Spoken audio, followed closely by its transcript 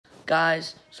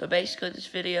Guys, so basically this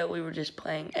video, we were just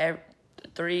playing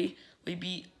we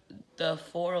beat the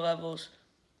 4 levels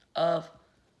of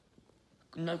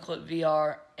Noclip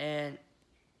VR, and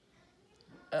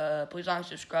please like and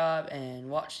subscribe and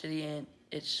watch to the end.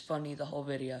 It's funny, the whole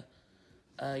video.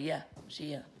 Yeah,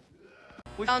 see ya.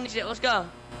 We found these, let's go.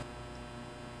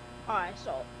 Alright,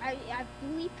 so I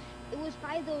believe it was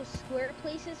by those square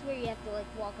places where you have to like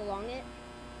walk along it.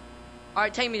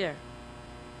 Alright, take me there.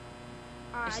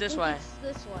 It's this way.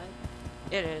 It's this way.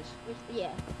 It is.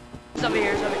 Yeah. It's over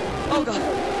here, it's over here. Oh god.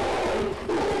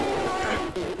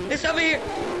 It's over here.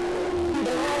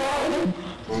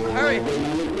 Hurry.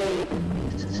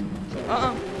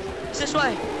 It's this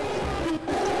way.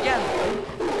 Yeah.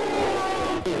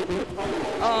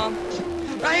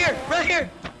 Right here, right here.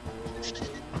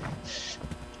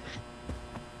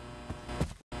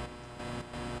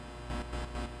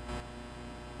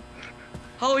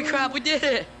 Holy crap, we did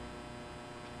it.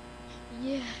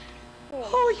 Yeah.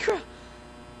 Holy crap.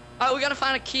 Alright, we gotta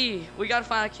find a key. We gotta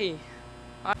find a key.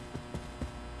 All right.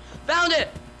 Found it!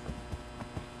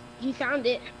 You found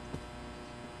it.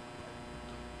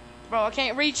 Bro, I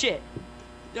can't reach it.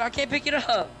 Dude, I can't pick it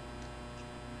up.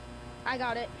 I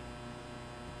got it.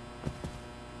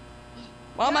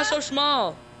 Why am I so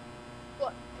small?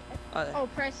 What? Oh,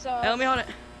 press Hey, let me hold it.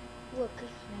 What can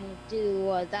I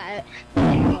do that?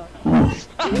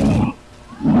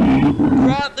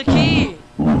 Grab the key.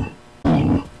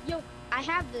 Yo, I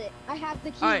have the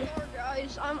key. All right.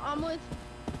 Guys, I'm with.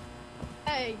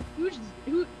 Hey, who?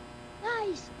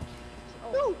 Nice.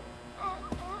 Oh.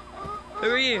 Who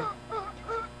are you?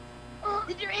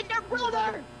 You're in there,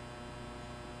 brother.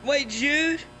 Wait,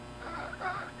 Jude?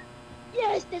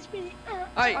 Yes, that's me.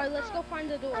 Alright, let's go find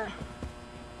the door.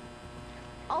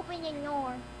 Open the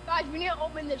door. Guys, we need to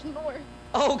open this door.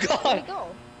 Oh There we god.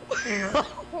 go.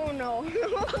 Oh no.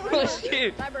 Oh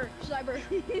shoot. Cyber,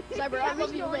 I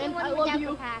love you, man. I love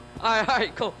you.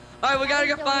 Alright, cool. Alright, we gotta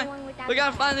go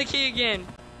find the key again.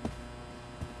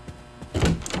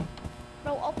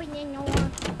 Bro, open the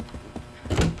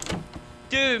door.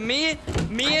 Dude, me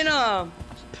and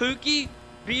Pookie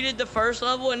beated the first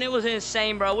level, and it was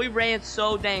insane, bro. We ran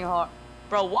so dang hard.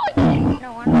 Bro, what?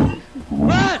 No, I don't.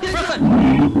 Run!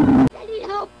 Run! I need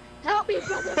help. Help me,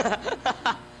 brother.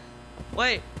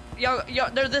 Wait, yo,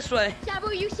 they're this way.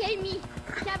 Sabu, you save me.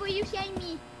 Sabu, you save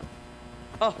me.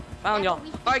 Oh, found y'all.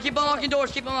 Alright, keep unlocking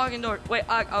doors, keep unlocking doors. Wait,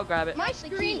 I'll grab it. My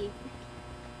screen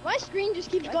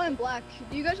just keeps going black.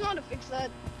 Do you guys know how to fix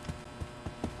that?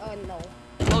 No.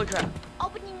 Holy crap.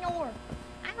 Open the door.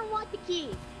 I don't want the key.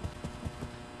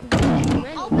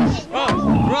 Open it. Oh,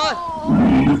 run!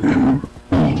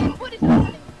 What is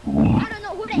happening? I don't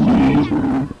know who the heck is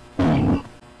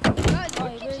that. Guys,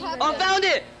 what keeps happening? I found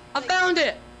it! I found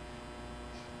it!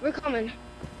 We're coming.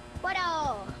 But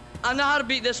I know how to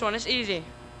beat this one, it's easy.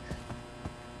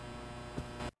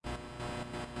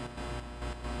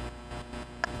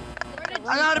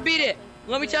 I know how to beat it.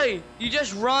 Let me tell you, you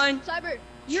just run Cyber.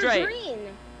 You're straight.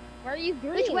 green. Why are you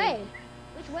green? Which way?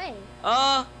 Which way?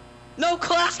 No,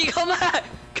 Klasky, come back!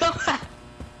 Come back!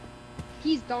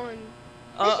 He's done.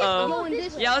 Uh-oh. Going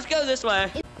this way. Yeah, let's go this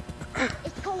way.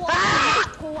 It's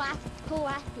Kowalski.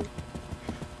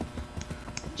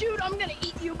 Dude, I'm gonna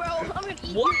eat you, bro. I'm gonna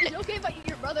eat What? you. Is it okay if I eat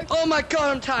your brother? Oh my god,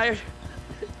 I'm tired.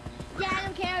 Yeah, I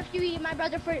don't care if you eat my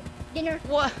brother for dinner.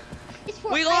 What? It's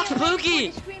for We lost I don't Pookie!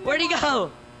 want to scream Where'd he and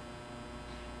go?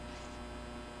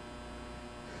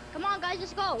 Come on, guys,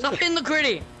 let's go. Stop hitting the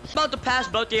gritty. I'm about to pass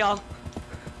both of y'all.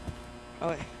 Oh,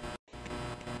 wait.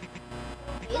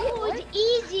 That was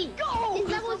easy. Go.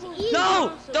 That was easy.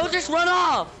 No! Don't just run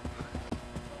off!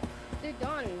 They're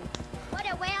done.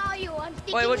 Where are you? I'm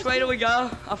sticking. Wait, which way do we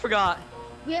go? I forgot.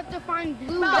 We have to find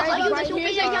blue. Bro, Red, I right just here.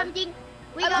 say something.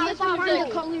 We I got love five the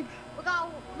Fuji's. color.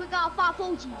 We got 5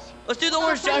 Fuji's. Let's do the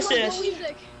orange justice.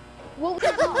 Well,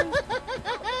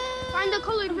 find the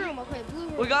colored room. Okay, blue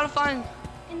room. We gotta find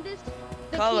In this.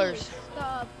 The colors.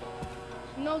 keys,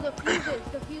 no, the fuses.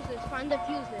 The fuses. Find the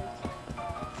fuses.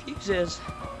 Fuses.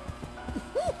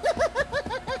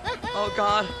 Oh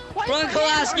god. Why Run, is my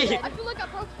hand Kolaski! hurting? I feel like I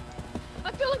broke.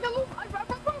 I feel like I moved.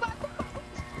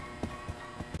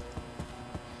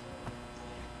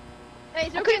 Hey,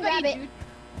 it's okay, grab it.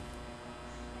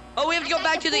 Oh, we have to go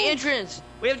back to the entrance.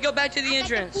 We have to go back to the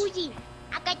entrance. I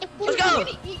got the Fuji. Let's go. I'm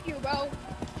gonna eat you, bro.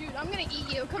 Dude, I'm gonna eat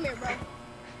you. Come here, bro.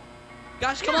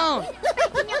 Guys, come on.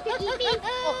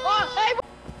 Oh, hey,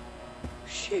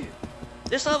 Shoot.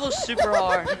 This level's super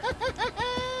hard.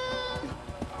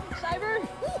 Cyber.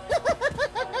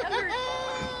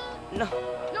 No.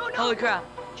 No. Holy crap.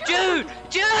 Jude!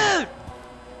 Jude!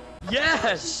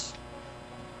 Yes!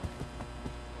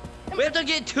 We have to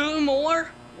get 2 more?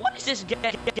 What is this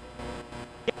game?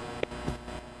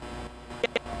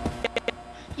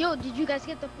 Yo, did you guys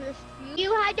get the first few?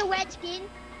 You had the wet skin.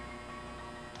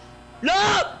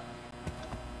 No!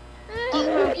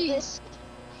 Yes.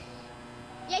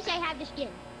 Yes, I have the skin.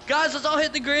 Guys, let's all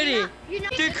hit the gritty. You're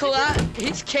not Dude,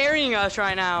 he's carrying us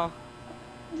right now.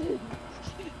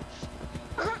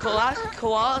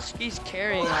 Kowalski's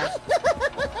carrying us.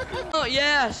 Oh,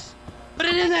 yes. Put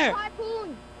it in there.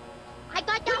 Harpoon. I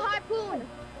got the harpoon.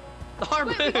 The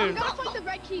harpoon. Go find the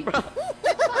red key. Bro. Find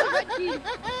the red key.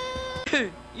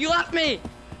 Dude, you left me.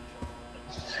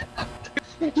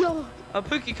 Yo. Oh,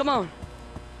 Pookie, come on.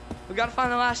 We gotta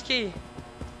find the last key.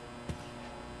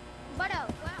 Butter,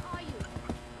 where are you?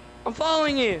 I'm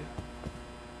following you.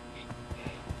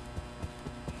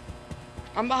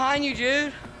 I'm behind you,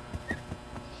 dude.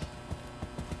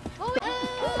 Oh,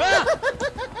 Ah!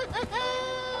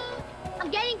 I'm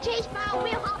getting chased by a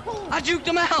real harpoon. I juked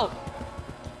him out.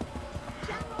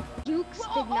 Jukes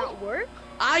did not work.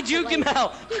 I juked him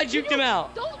out. I juked him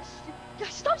out.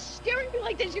 Stop staring me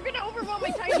like this. You're gonna overwhelm my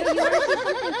tiny.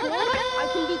 I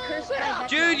can be cursed by that.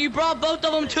 Dude, you brought both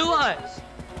of them to us.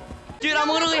 Dude,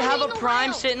 I literally have a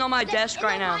prime sitting on my desk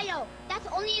right now. Ohio. That's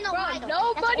only in Ohio. Bro,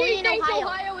 That's only nobody in thinks Ohio.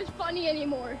 Ohio is funny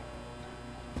anymore.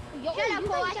 Shut up,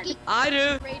 Kowalski. I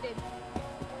do. Rated.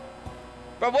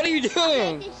 Bro, what are you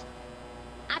doing?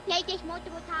 I played this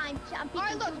multiple times. I'm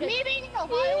Alright, picking look, through me being an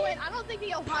Ohioan, I don't think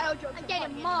the Ohio jokes I'm are getting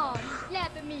funny mom. anymore.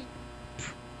 Laugh at me.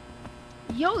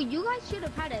 Yo, you guys should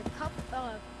have had a cup.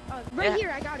 Right Yeah.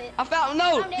 here, I got it. I found,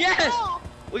 no, Found it. yes. Oh,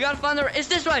 We gotta find the, it's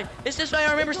this way. It's this way,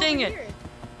 I remember It's seeing over it. here.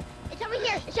 it's over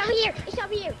here. It's over here. It's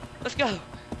over here. Let's go.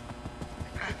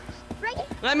 Right.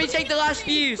 Let me take the last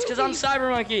fuse, because I'm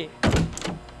Cyber Monkey.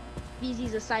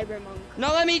 BZ's a cyber monk. No,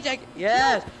 let me take,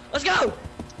 yes. Let's go.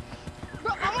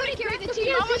 Bro, I'm gonna carry the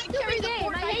team. I'm gonna carry the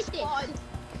Fortnite squad.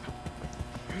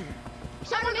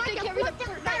 Someone gonna got the carry the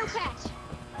Fortnite battle pass.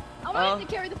 I want to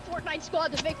carry the Fortnite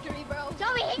squad to victory, bro. So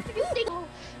we hate you think.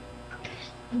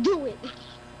 Do it.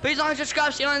 Please like,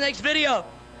 subscribe, see you on the next video.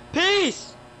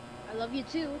 Peace. I love you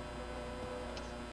too.